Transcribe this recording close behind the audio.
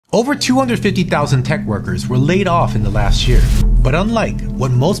Over 250,000 tech workers were laid off in the last year. But unlike what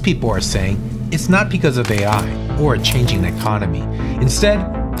most people are saying, it's not because of AI or a changing economy.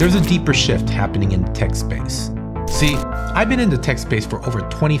 Instead, there's a deeper shift happening in the tech space. See, I've been in the tech space for over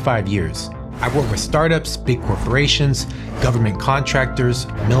 25 years. I've worked with startups, big corporations, government contractors,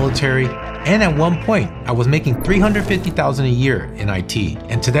 military, and at one point, I was making $350,000 a year in IT.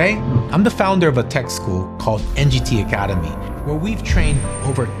 And today, I'm the founder of a tech school called NGT Academy, where we've trained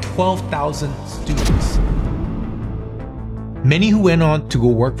over 12,000 students. Many who went on to go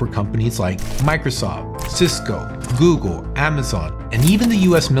work for companies like Microsoft, Cisco, Google, Amazon, and even the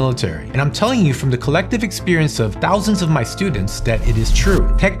US military. And I'm telling you from the collective experience of thousands of my students that it is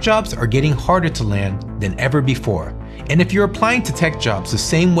true. Tech jobs are getting harder to land than ever before. And if you're applying to tech jobs the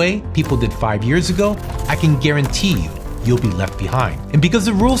same way people did 5 years ago, I can guarantee you'll be left behind. And because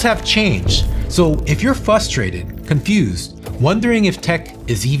the rules have changed, so if you're frustrated, confused, wondering if tech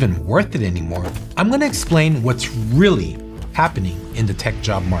is even worth it anymore, I'm gonna explain what's really happening in the tech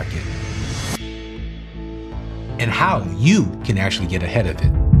job market and how you can actually get ahead of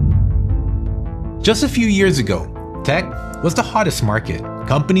it. Just a few years ago, tech was the hottest market.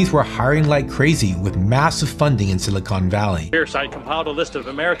 Companies were hiring like crazy with massive funding in Silicon Valley. Site compiled a list of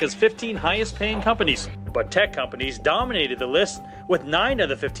America's 15 highest paying companies, but tech companies dominated the list with 9 of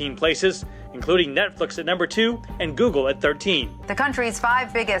the 15 places, including Netflix at number 2 and Google at 13. The country's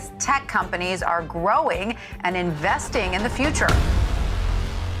 5 biggest tech companies are growing and investing in the future.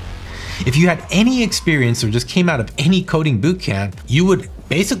 If you had any experience or just came out of any coding bootcamp, you would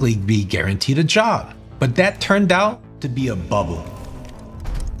basically be guaranteed a job. But that turned out to be a bubble.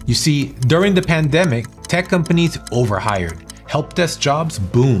 You see, during the pandemic, tech companies overhired. Help desk jobs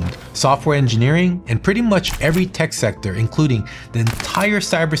boomed. Software engineering and pretty much every tech sector, including the entire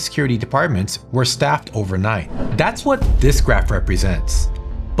cybersecurity departments, were staffed overnight. That's what this graph represents.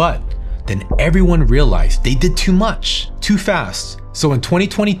 But then everyone realized they did too much, too fast. So in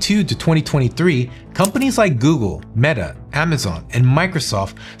 2022 to 2023, companies like Google, Meta, Amazon, and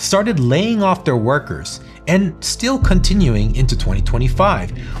Microsoft started laying off their workers, and still continuing into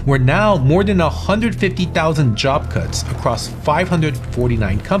 2025, where now more than 150,000 job cuts across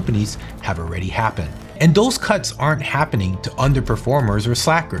 549 companies have already happened. And those cuts aren't happening to underperformers or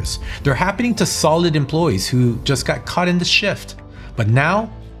slackers. They're happening to solid employees who just got caught in the shift. But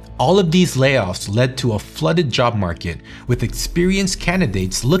now, all of these layoffs led to a flooded job market with experienced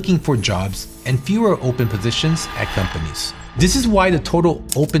candidates looking for jobs and fewer open positions at companies. This is why the total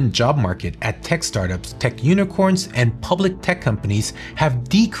open job market at tech startups, tech unicorns, and public tech companies have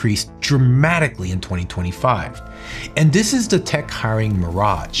decreased dramatically in 2025. And this is the tech hiring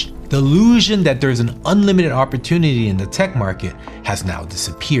mirage. The illusion that there's an unlimited opportunity in the tech market has now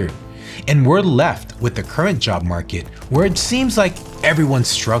disappeared. And we're left with the current job market where it seems like everyone's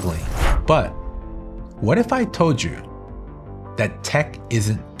struggling. But what if I told you that tech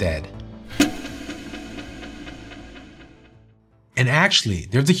isn't dead? And actually,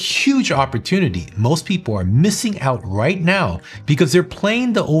 there's a huge opportunity most people are missing out right now because they're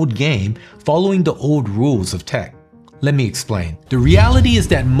playing the old game, following the old rules of tech. Let me explain. The reality is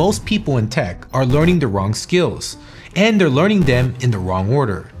that most people in tech are learning the wrong skills, and they're learning them in the wrong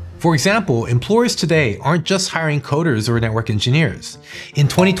order. For example, employers today aren't just hiring coders or network engineers. In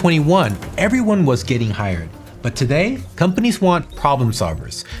 2021, everyone was getting hired. But today, companies want problem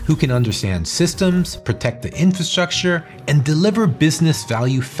solvers who can understand systems, protect the infrastructure, and deliver business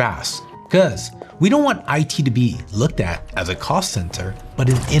value fast. Because we don't want IT to be looked at as a cost center, but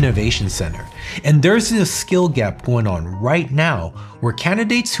an innovation center. And there's a skill gap going on right now where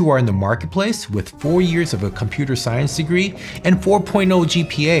candidates who are in the marketplace with 4 years of a computer science degree and 4.0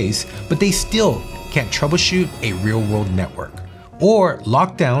 GPAs, but they still can't troubleshoot a real-world network, or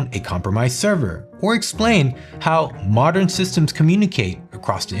lock down a compromised server, or explain how modern systems communicate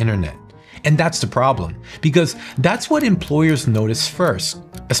across the internet. And that's the problem, because that's what employers notice first,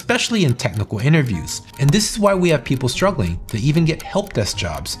 especially in technical interviews. And this is why we have people struggling to even get help desk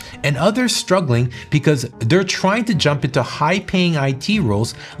jobs, and others struggling because they're trying to jump into high-paying IT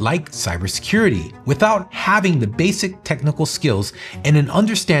roles like cybersecurity without having the basic technical skills and an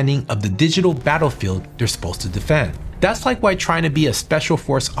understanding of the digital battlefield they're supposed to defend. That's like why trying to be a special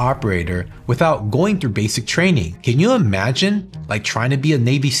force operator without going through basic training. Can you imagine like trying to be a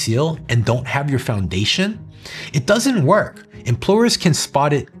Navy SEAL and don't have your foundation? It doesn't work. Employers can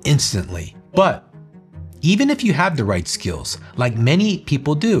spot it instantly. But even if you have the right skills, like many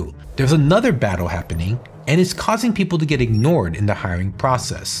people do, there's another battle happening, and it's causing people to get ignored in the hiring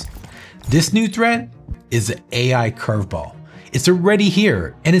process. This new threat is the AI curveball. It's already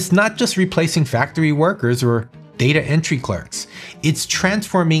here, and it's not just replacing factory workers or data entry clerks. It's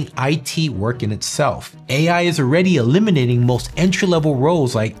transforming IT work in itself. AI is already eliminating most entry-level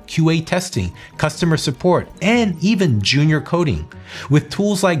roles like QA testing, customer support, and even junior coding. With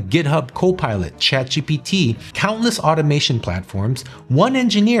tools like GitHub Copilot, ChatGPT, countless automation platforms, one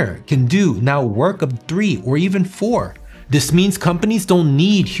engineer can do now work of 3 or even 4. This means companies don't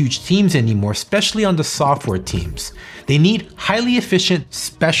need huge teams anymore, especially on the software teams. They need highly efficient,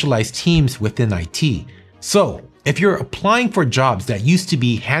 specialized teams within IT. So, if you're applying for jobs that used to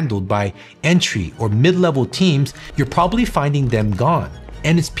be handled by entry or mid-level teams, you're probably finding them gone.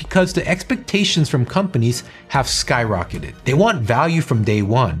 And it's because the expectations from companies have skyrocketed. They want value from day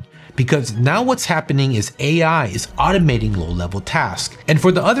one. Because now what's happening is AI is automating low-level tasks. And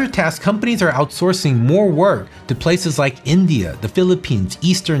for the other tasks, companies are outsourcing more work to places like India, the Philippines,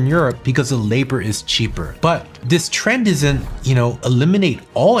 Eastern Europe because the labor is cheaper. But this trend isn't, eliminate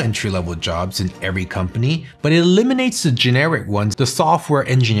all entry-level jobs in every company, but it eliminates the generic ones, the software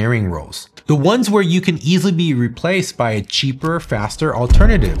engineering roles. The ones where you can easily be replaced by a cheaper, faster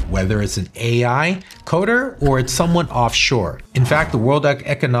alternative, whether it's an AI coder or it's someone offshore. In fact, the World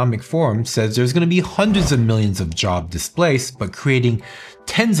Economic Forum says there's going to be hundreds of millions of jobs displaced, but creating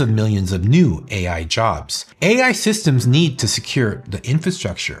tens of millions of new AI jobs. AI systems need to secure the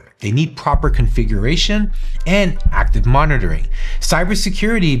infrastructure. They need proper configuration and active monitoring.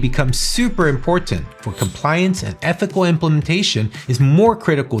 Cybersecurity becomes super important for compliance, and ethical implementation is more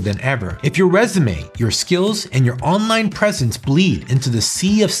critical than ever. If your resume, your skills, and your online presence bleed into the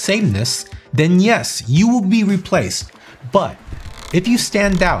sea of sameness, then yes, you will be replaced. But if you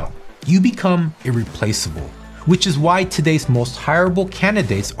stand out, you become irreplaceable. Which is why today's most hireable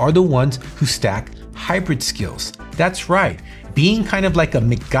candidates are the ones who stack hybrid skills. That's right, being kind of like a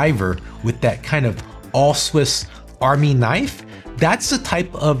MacGyver with that kind of all-Swiss army knife, that's the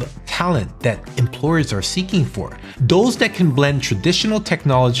type of talent that employers are seeking for. Those that can blend traditional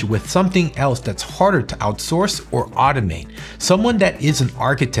technology with something else that's harder to outsource or automate. Someone that is an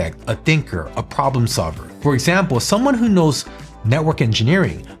architect, a thinker, a problem solver. For example, someone who knows network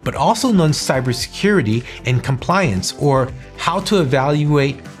engineering, but also knows cybersecurity and compliance, or how to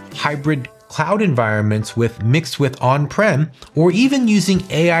evaluate hybrid cloud environments mixed with on-prem, or even using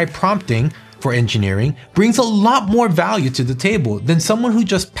AI prompting for engineering, brings a lot more value to the table than someone who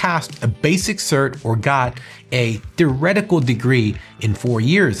just passed a basic cert or got a theoretical degree in 4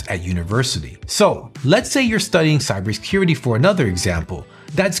 years at university. So let's say you're studying cybersecurity for another example.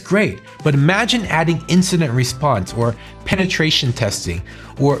 That's great, but imagine adding incident response or penetration testing,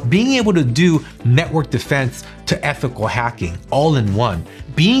 or being able to do network defense to ethical hacking all in one.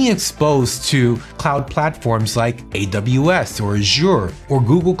 Being exposed to cloud platforms like AWS or Azure or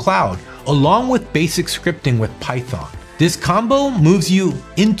Google Cloud, along with basic scripting with Python. This combo moves you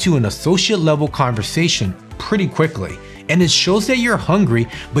into an associate level conversation pretty quickly. And it shows that you're hungry,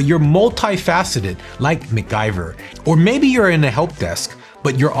 but you're multifaceted like MacGyver. Or maybe you're in a help desk,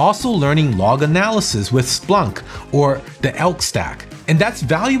 but you're also learning log analysis with Splunk or the Elk stack. And that's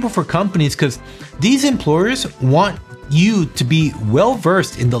valuable for companies because these employers want you to be well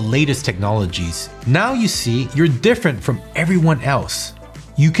versed in the latest technologies. Now you see, you're different from everyone else.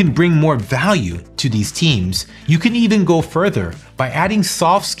 You can bring more value to these teams. You can even go further by adding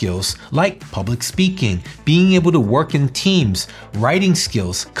soft skills like public speaking, being able to work in teams, writing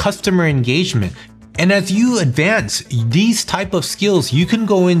skills, customer engagement. And as you advance these type of skills, you can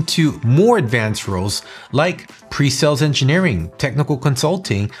go into more advanced roles like pre-sales engineering, technical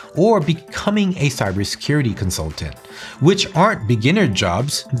consulting, or becoming a cybersecurity consultant, which aren't beginner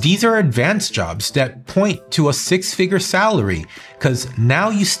jobs. These are advanced jobs that point to a 6-figure salary because now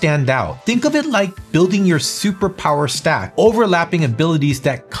you stand out. Think of it like building your superpower stack, overlapping abilities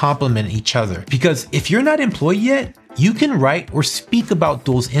that complement each other. Because if you're not employed yet, you can write or speak about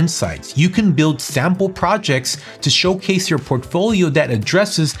those insights. You can build sample projects to showcase your portfolio that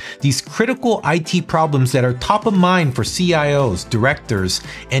addresses these critical IT problems that are top of mind for CIOs, directors,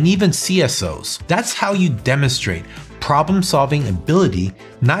 and even CSOs. That's how you demonstrate problem-solving ability,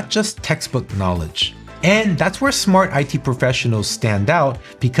 not just textbook knowledge. And that's where smart IT professionals stand out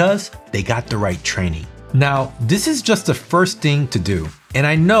because they got the right training. Now, this is just the first thing to do. And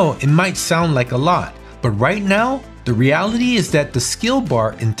I know it might sound like a lot, but right now, the reality is that the skill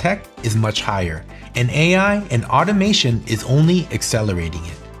bar in tech is much higher, and AI and automation is only accelerating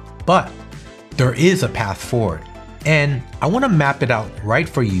it. But there is a path forward, and I want to map it out right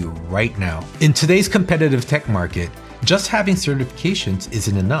for you right now. In today's competitive tech market, just having certifications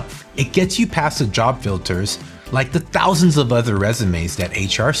isn't enough. It gets you past the job filters like the thousands of other resumes that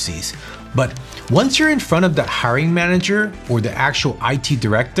HR sees. But once you're in front of the hiring manager or the actual IT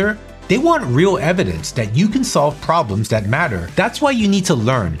director, They want real evidence that you can solve problems that matter. That's why you need to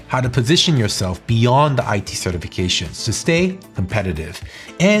learn how to position yourself beyond the IT certifications to stay competitive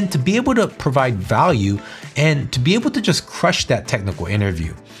and to be able to provide value and to be able to just crush that technical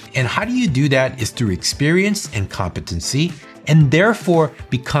interview. And how do you do that is through experience and competency, and therefore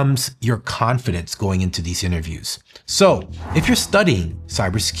becomes your confidence going into these interviews. So if you're studying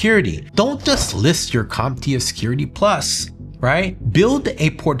cybersecurity, don't just list your CompTIA Security Plus, right? Build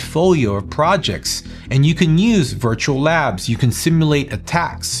a portfolio of projects, and you can use virtual labs, you can simulate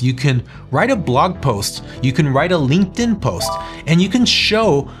attacks, you can write a blog post, you can write a LinkedIn post, and you can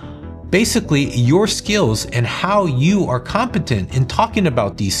show basically your skills and how you are competent in talking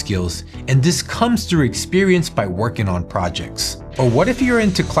about these skills. And this comes through experience by working on projects. Or what if you're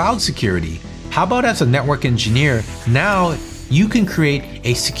into cloud security? How about as a network engineer, now you can create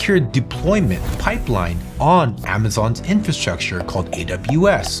a secure deployment pipeline on Amazon's infrastructure called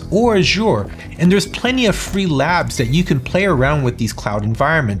AWS or Azure. And there's plenty of free labs that you can play around with these cloud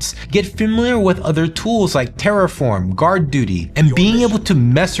environments. Get familiar with other tools like Terraform, GuardDuty, and being able to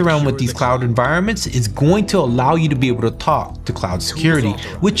mess around with these cloud environments is going to allow you to be able to talk to cloud security,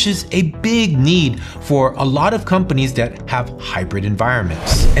 which is a big need for a lot of companies that have hybrid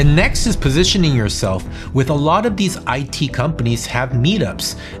environments. And next is positioning yourself with a lot of these IT companies have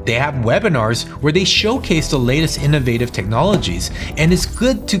meetups. They have webinars where they showcase the latest innovative technologies, and it's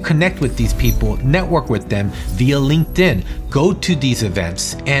good to connect with these people, network with them via LinkedIn, go to these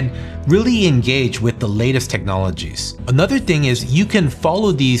events, and really engage with the latest technologies. Another thing is you can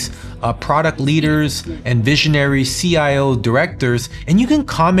follow these product leaders and visionary CIO directors, and you can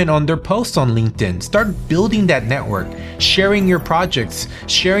comment on their posts on LinkedIn. Start building that network, sharing your projects,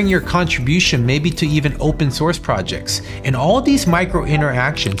 sharing your contribution, maybe to even open source projects. And all these micro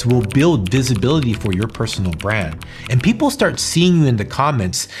interactions will build visibility for your personal brand. And people start seeing you in the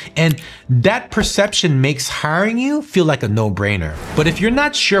comments, and that perception makes hiring you feel like a no-brainer. But if you're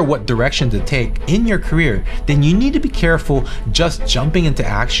not sure what direction to take in your career, then you need to be careful just jumping into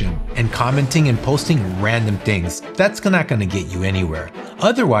action and commenting and posting random things. That's not gonna get you anywhere.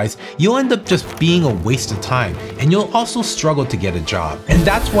 Otherwise, you'll end up just being a waste of time, and you'll also struggle to get a job. And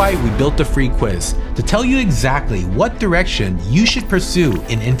that's why we built a free quiz to tell you exactly what direction you should pursue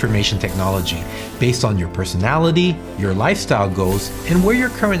in information technology based on your personality, your lifestyle goals, and where your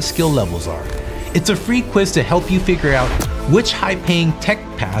current skill levels are. It's a free quiz to help you figure out which high-paying tech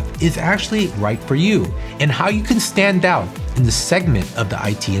path is actually right for you and how you can stand out in the segment of the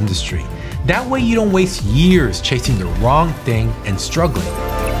IT industry. That way you don't waste years chasing the wrong thing and struggling.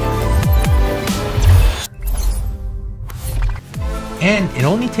 And it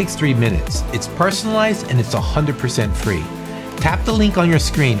only takes 3 minutes. It's personalized and it's 100% free. Tap the link on your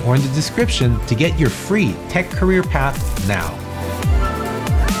screen or in the description to get your free tech career path now.